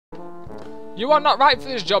You are not right for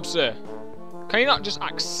this job, sir. Can you not just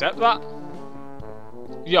accept that?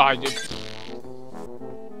 Yeah, I do.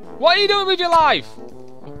 What are you doing with your life?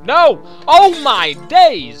 No! Oh my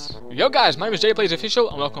days! Yo guys, my name is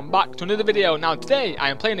JayPlaysOfficial and welcome back to another video. Now today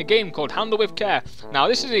I am playing a game called Handle with Care. Now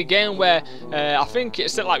this is a game where I think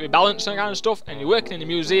it's set like with balance and kind of stuff, and you're working in a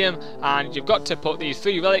museum and you've got to put these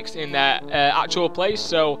 3 relics in their actual place.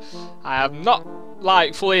 So I have not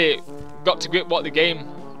like fully got to grip what the game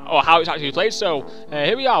or how it's actually played. So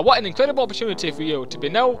here we are. What an incredible opportunity for you to be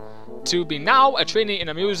now a trainee in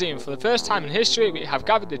a museum. For the first time in history, we have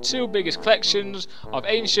gathered the 2 biggest collections of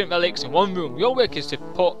ancient relics in one room. Your work is to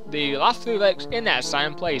put the last 3 relics in their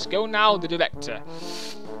assigned place. Go now, the director.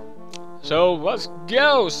 So let's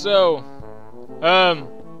go. So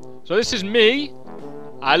this is me.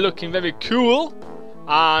 I'm looking very cool.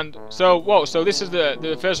 And so whoa. So this is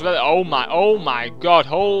the first relic. Oh my God!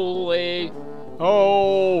 Holy!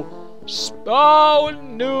 Oh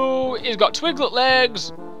no! He's got twiglet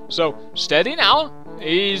legs. So, steady now.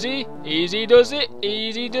 Easy. Easy does it.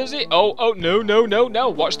 Easy does it. Oh, no.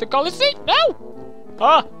 Watch the colossi. No!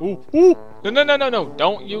 Ah! Ooh. No.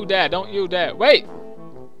 Don't you dare. Don't you dare. Wait.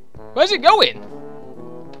 Where's it going?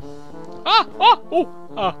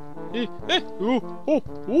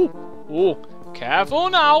 Ooh. Careful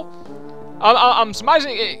now. I'm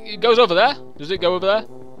surmising it goes over there. Does it go over there?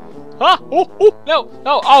 No.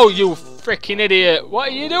 Oh, you freaking idiot. What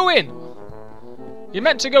are you doing? You're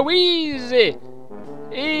meant to go easy.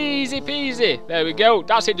 Easy peasy. There we go.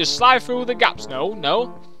 That's it. Just slide through the gaps. No.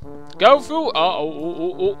 Go through.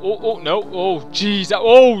 Oh, no. Oh, jeez. That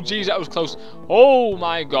was close. Oh,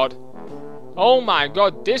 my God. Oh, my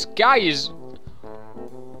God. This guy is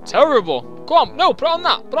terrible. Come on. No, put on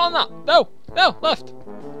that. No, left.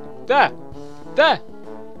 There.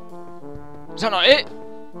 Is that not it?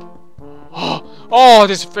 Oh,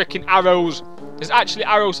 there's freaking arrows. There's actually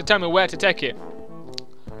arrows to tell me where to take it.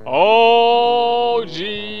 Oh,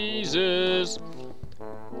 Jesus.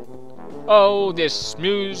 Oh, this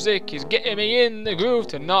music is getting me in the groove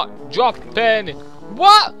to not drop any.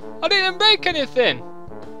 What? I didn't break anything.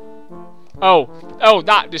 Oh,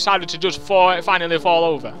 that decided to just finally fall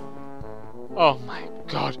over. Oh, my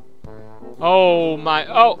God. Oh, my.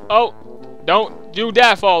 Oh. Don't you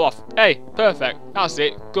dare fall off. Hey, perfect. That's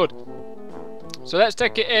it. Good. So let's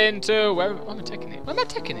take it into... Where am I taking it? Where am I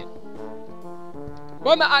taking it?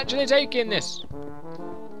 Where am I actually taking this?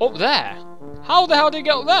 Up there? How the hell did it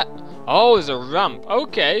get up there? Oh, there's a ramp.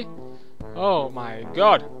 Okay. Oh my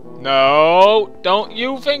God. No, don't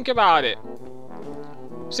you think about it.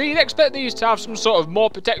 See, you'd expect these to have some sort of more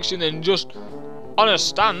protection than just on a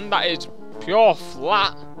stand that is pure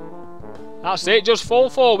flat. That's it. Just fall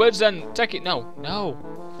forwards and take it. No.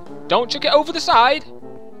 Don't chuck it over the side.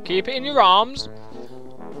 Keep it in your arms.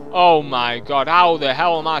 Oh my God, how the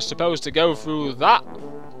hell am I supposed to go through that?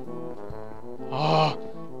 Oh,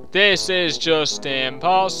 this is just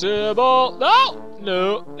impossible. No.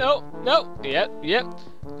 Yep.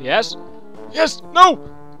 Yes. No.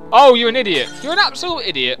 Oh, you're an idiot. You're an absolute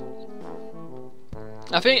idiot.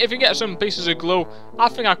 I think if you get some pieces of glue, I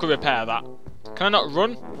think I could repair that. Can I not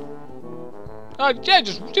run? Yeah,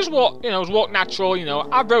 just walk, walk natural,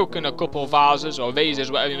 I've broken a couple vases, or vases,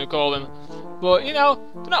 whatever you want to call them. But, they're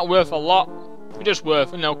not worth a lot. They're just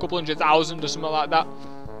worth, a couple 100,000 or something like that.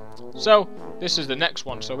 So, this is the next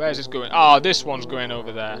one. So, where's this going? Oh, this one's going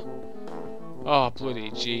over there. Oh, bloody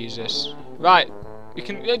Jesus. Right. You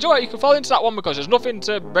can fall into that one because there's nothing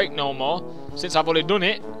to break no more, since I've already done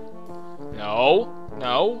it. No.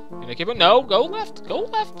 You gonna keep it? No, go left.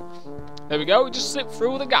 There we go. Just slip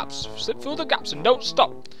through the gaps. And don't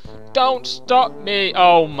stop. Don't stop me.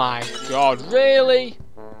 Oh my God. Really?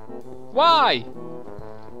 Why?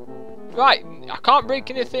 Right. I can't break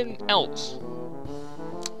anything else.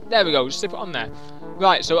 There we go. Just slip it on there.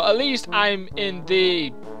 Right. So at least I'm in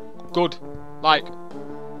the good.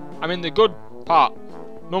 I'm in the good part.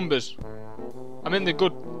 Numbers. I'm in the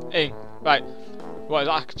good thing. Right. What is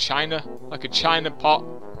that? Like a china pot.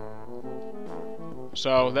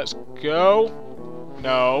 So let's go.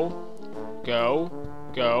 No. Go.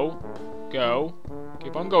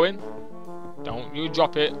 Keep on going. Don't you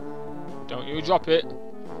drop it. Don't drop it.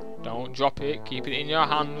 Keep it in your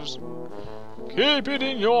hands. No.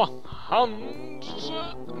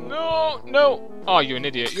 Oh, you're an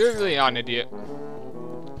idiot. You really are an idiot.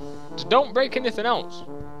 Just don't break anything else.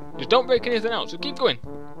 So keep going.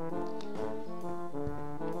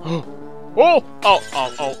 Oh,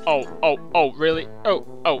 really?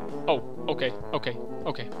 Okay.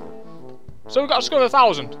 So we've got a score of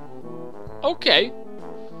 1,000. Okay.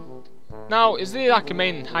 Now, is there like a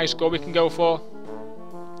main high score we can go for?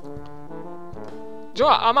 you know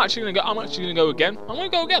what? I'm actually gonna go again. I'm gonna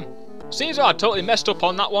go again. Seems like I totally messed up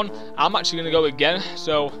on that one. I'm actually gonna go again.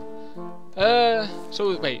 So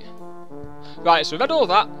wait. Right, so we've had all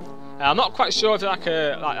that. I'm not quite sure if it's like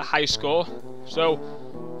a high score. So,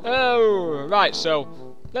 right. So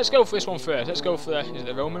let's go for this one first. Let's go for is it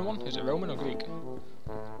the Roman one? Is it Roman or Greek?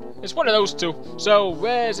 It's one of those two. So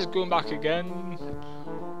where's it going back again?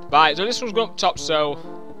 Right. So this one's going up top. So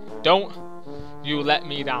don't you let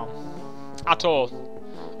me down at all.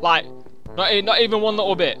 Like not even one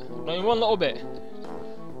little bit. Not even one little bit.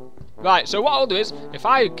 Right, so what I'll do is, if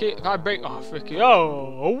I break, no,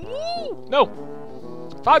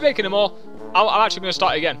 if I break any more, I'm actually going to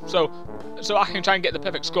start again, so I can try and get the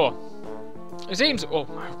perfect score. It seems, oh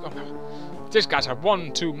my god, this guy's had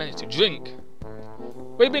one too many to drink.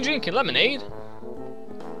 We've been drinking lemonade.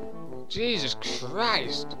 Jesus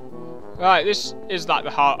Christ. Right, this is like the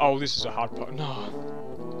hard. Oh, this is a hard part. No.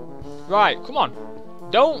 Right, come on.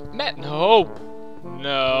 Don't no.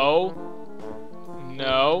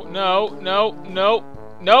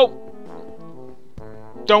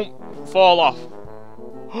 Don't fall off.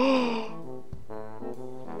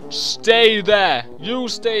 Stay there. You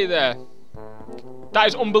stay there. That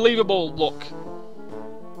is unbelievable luck.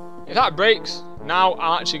 If that breaks, now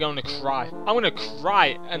I'm actually going to cry. I'm going to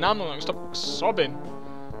cry and I'm going to stop sobbing.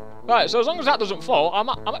 Right, so as long as that doesn't fall, I'm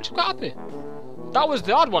actually quite happy. That was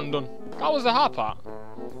the hard one done. That was the hard part.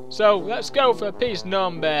 So let's go for piece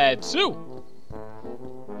number 2.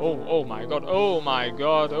 Oh my god, oh my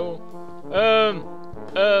god, oh.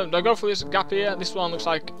 Do I go for this gap here? This one looks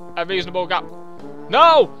like a reasonable gap.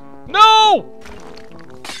 No! No!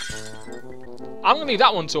 I'm gonna leave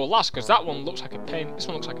that one till last because that one looks like a pain. This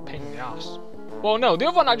one looks like a pain in the ass. Well, no, the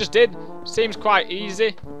other one I just did seems quite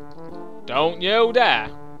easy. Don't you dare.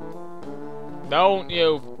 Don't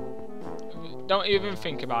even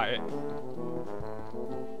think about it.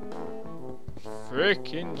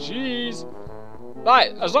 Freaking jeez.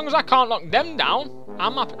 Right, as long as I can't knock them down,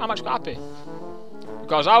 I'm actually happy.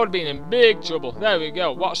 Because I would have been in big trouble. There we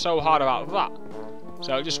go. What's so hard about that?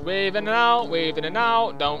 So just waving it out.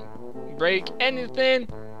 Don't break anything.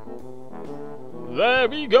 There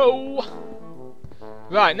we go.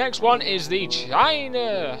 Right, next one is the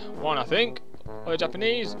China one, I think. Or the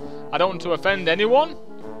Japanese. I don't want to offend anyone.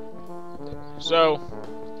 So,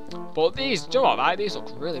 but these, do you know what, right? These look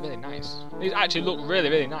really, really nice. These actually look really,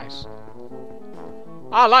 really nice.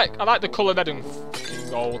 I like the colour red and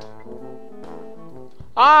gold.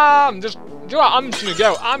 I'm just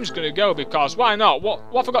gonna go because why not? What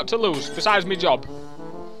have I got to lose besides my job?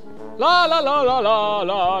 La la la la la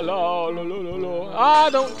la la la la la. I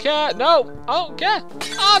don't care. No, I don't care.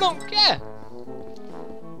 I don't care.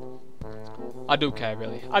 I do care,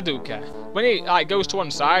 really. I do care. When he like goes to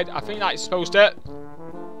one side, I think that's supposed to.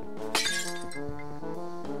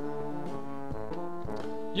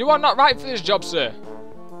 You are not right for this job, sir.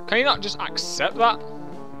 Can you not just accept that?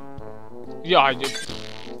 Yeah, I do.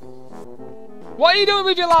 What are you doing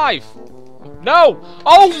with your life? No!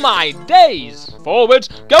 Oh my days! Forwards!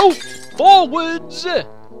 Go! Forwards!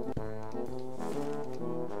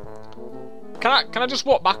 Can I just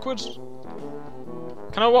walk backwards?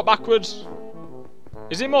 Can I walk backwards?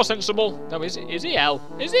 Is he more sensible? No, is he hell?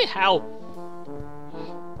 Is he hell?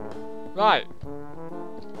 Right.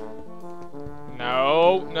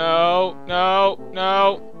 No.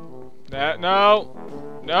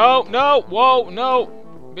 No. Whoa, no.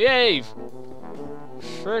 Behave.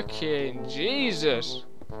 Freaking Jesus.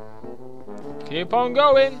 Keep on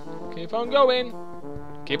going.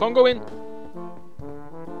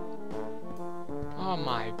 Oh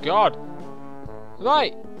my god.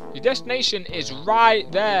 Right. Your destination is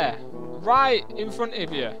right there. Right in front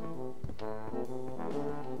of you.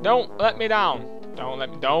 Don't let me down.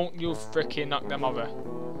 Don't you freaking knock them over.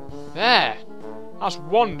 There. That's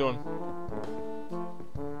one done.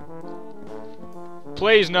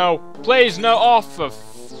 Please no. Please no. Off of.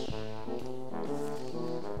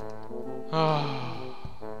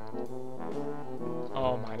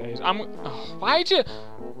 Oh my days. Why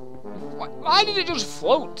did it just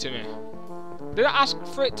float to me? Did I ask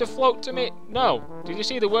for it to float to me? No. Did you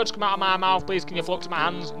see the words come out of my mouth? Please, can you float to my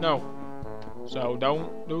hands? No. So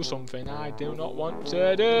don't do something I do not want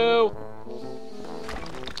to do.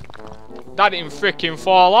 That didn't freaking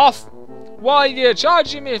fall off. What are you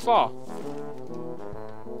charging me for?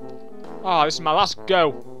 Oh, this is my last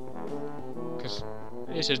go. Because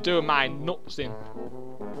this is doing my nuts in.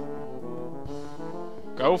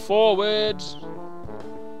 Go forwards.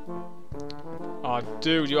 Oh,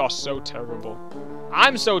 dude, you are so terrible.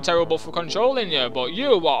 I'm so terrible for controlling you, but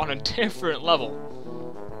you are on a different level.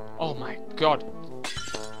 Oh my god.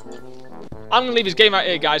 I'm gonna leave his game right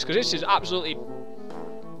here, guys, because this is absolutely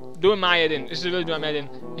doing my head in. This is really doing my head in.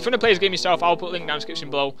 If you want to play this game yourself, I'll put a link down in the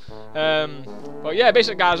description below. But yeah,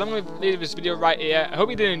 basically, guys, I'm going to leave this video right here. I hope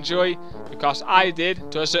you did enjoy, because I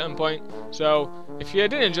did to a certain point. So if you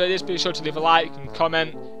did enjoy this, be sure to leave a like and comment.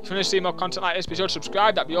 If you want to see more content like this, be sure to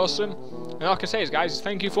subscribe. That'd be awesome. And all I can say is, guys,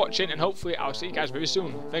 thank you for watching, and hopefully I'll see you guys very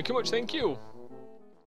soon. Thank you much. Thank you.